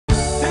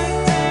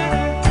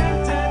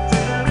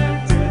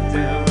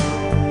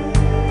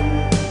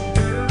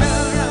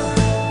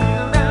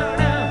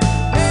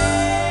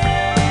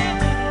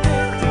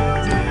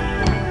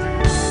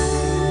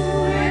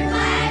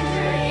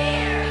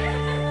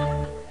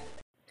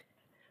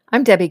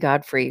I'm Debbie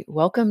Godfrey.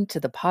 Welcome to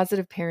the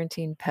Positive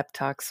Parenting Pep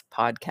Talks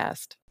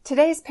podcast.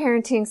 Today's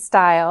parenting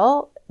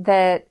style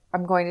that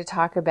I'm going to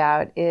talk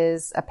about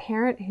is a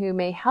parent who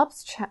may help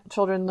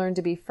children learn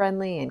to be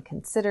friendly and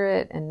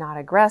considerate and not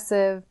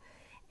aggressive,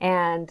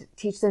 and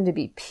teach them to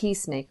be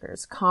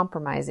peacemakers,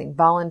 compromising,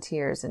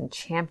 volunteers, and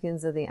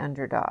champions of the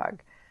underdog.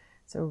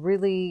 So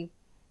really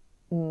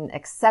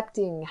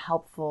accepting,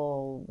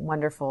 helpful,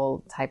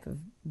 wonderful type of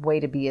way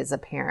to be as a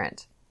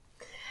parent.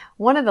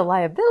 One of the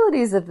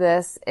liabilities of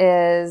this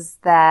is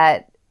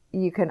that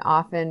you can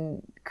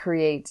often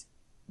create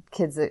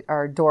kids that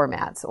are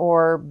doormats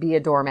or be a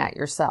doormat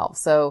yourself.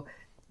 So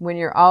when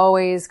you're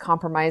always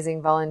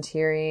compromising,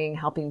 volunteering,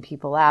 helping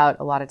people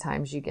out, a lot of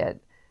times you get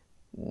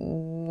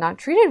not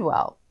treated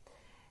well.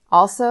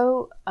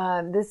 Also,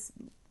 this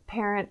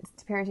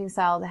parenting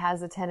style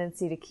has a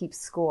tendency to keep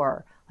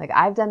score. Like,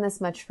 I've done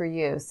this much for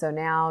you, so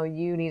now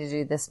you need to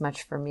do this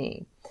much for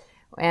me.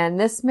 And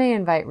this may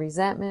invite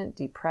resentment,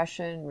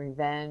 depression,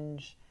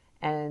 revenge,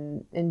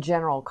 and in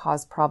general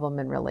cause problem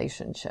in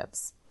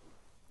relationships.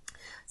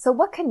 So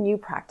what can you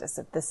practice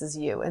if this is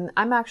you? And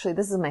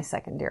this is my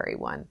secondary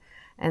one.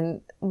 And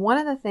one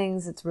of the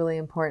things that's really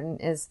important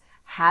is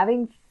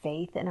having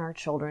faith in our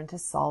children to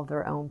solve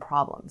their own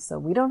problems. So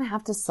we don't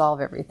have to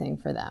solve everything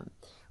for them.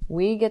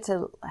 We get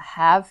to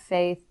have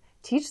faith,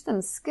 teach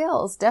them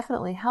skills,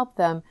 definitely help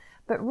them,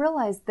 but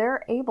realize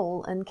they're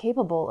able and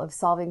capable of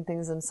solving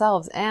things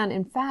themselves. And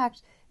in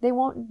fact, they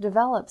won't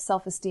develop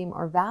self-esteem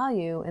or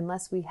value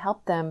unless we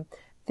help them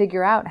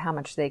figure out how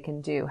much they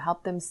can do,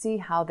 help them see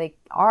how they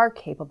are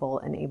capable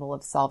and able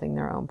of solving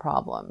their own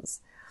problems.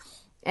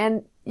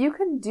 And you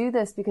can do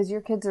this because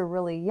your kids are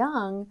really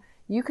young.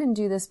 You can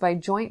do this by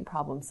joint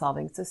problem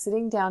solving. So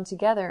sitting down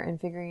together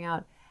and figuring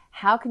out,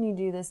 how can you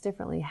do this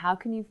differently? How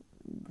can you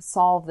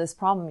solve this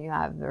problem you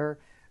have or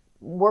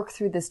work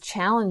through this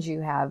challenge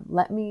you have?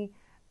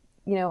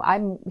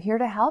 I'm here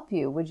to help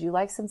you. Would you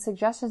like some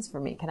suggestions for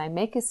me? Can I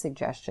make a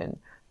suggestion?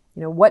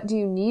 What do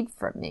you need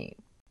from me?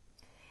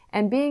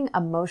 And being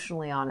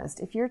emotionally honest.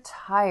 If you're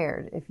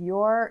tired, if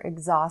you're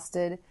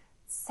exhausted,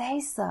 say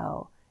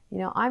so.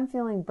 I'm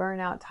feeling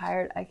burnout,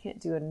 tired. I can't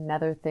do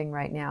another thing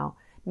right now.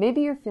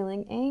 Maybe you're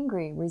feeling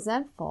angry,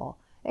 resentful.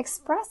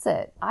 Express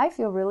it. I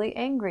feel really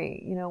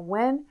angry.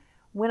 When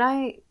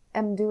I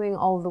am doing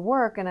all the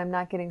work and I'm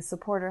not getting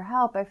support or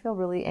help, I feel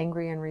really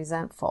angry and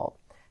resentful.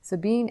 So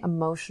being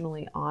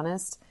emotionally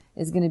honest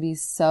is going to be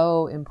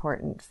so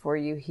important for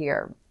you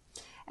here.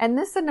 And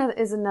this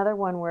is another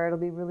one where it'll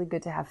be really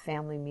good to have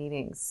family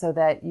meetings so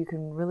that you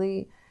can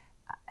really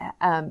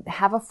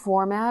have a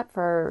format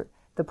for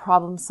the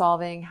problem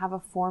solving, have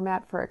a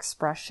format for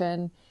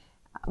expression.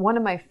 One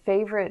of my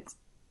favorite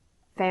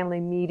family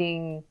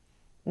meeting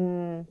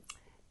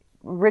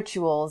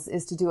rituals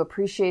is to do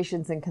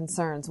appreciations and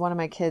concerns. One of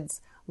my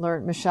kids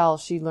Michelle,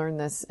 she learned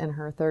this in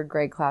her third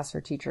grade class.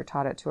 Her teacher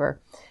taught it to her.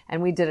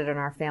 And we did it in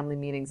our family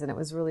meetings, and it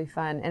was really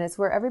fun. And it's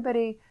where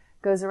everybody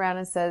goes around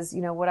and says,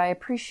 what I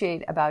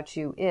appreciate about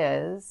you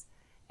is,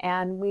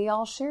 and we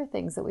all share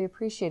things that we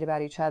appreciate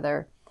about each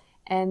other.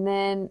 And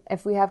then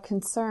if we have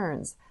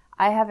concerns,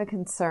 I have a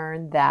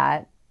concern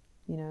that,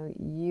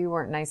 you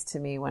weren't nice to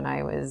me when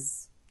I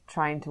was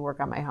trying to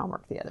work on my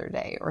homework the other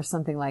day, or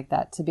something like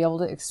that, to be able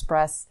to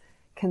express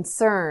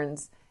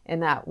concerns in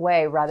that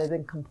way rather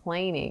than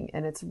complaining.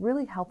 And it's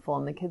really helpful.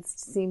 And the kids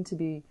seem to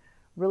be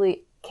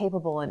really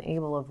capable and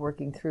able of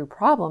working through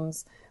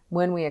problems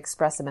when we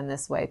express them in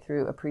this way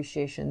through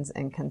appreciations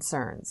and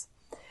concerns.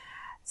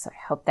 So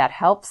I hope that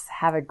helps.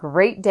 Have a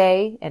great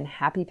day and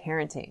happy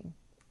parenting.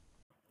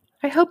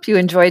 I hope you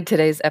enjoyed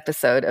today's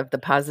episode of the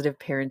Positive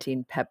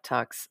Parenting Pep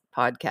Talks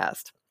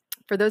podcast.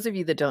 For those of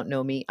you that don't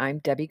know me, I'm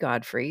Debbie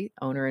Godfrey,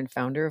 owner and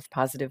founder of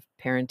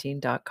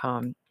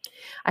positiveparenting.com.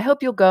 I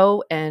hope you'll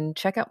go and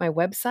check out my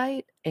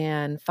website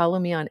and follow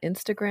me on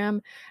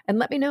Instagram and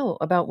let me know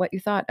about what you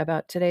thought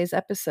about today's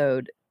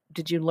episode.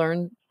 Did you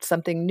learn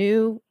something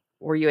new?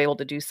 Were you able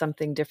to do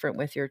something different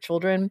with your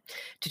children?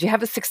 Did you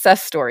have a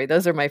success story?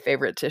 Those are my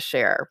favorite to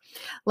share.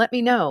 Let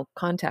me know.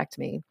 Contact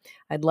me.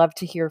 I'd love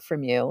to hear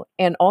from you.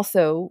 And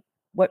also,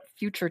 what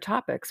future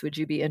topics would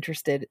you be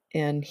interested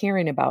in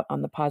hearing about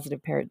on the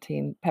Positive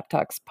Parenting Pep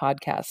Talks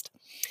podcast?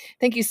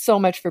 Thank you so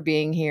much for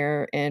being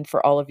here and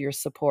for all of your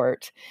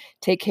support.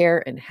 Take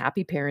care and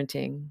happy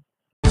parenting.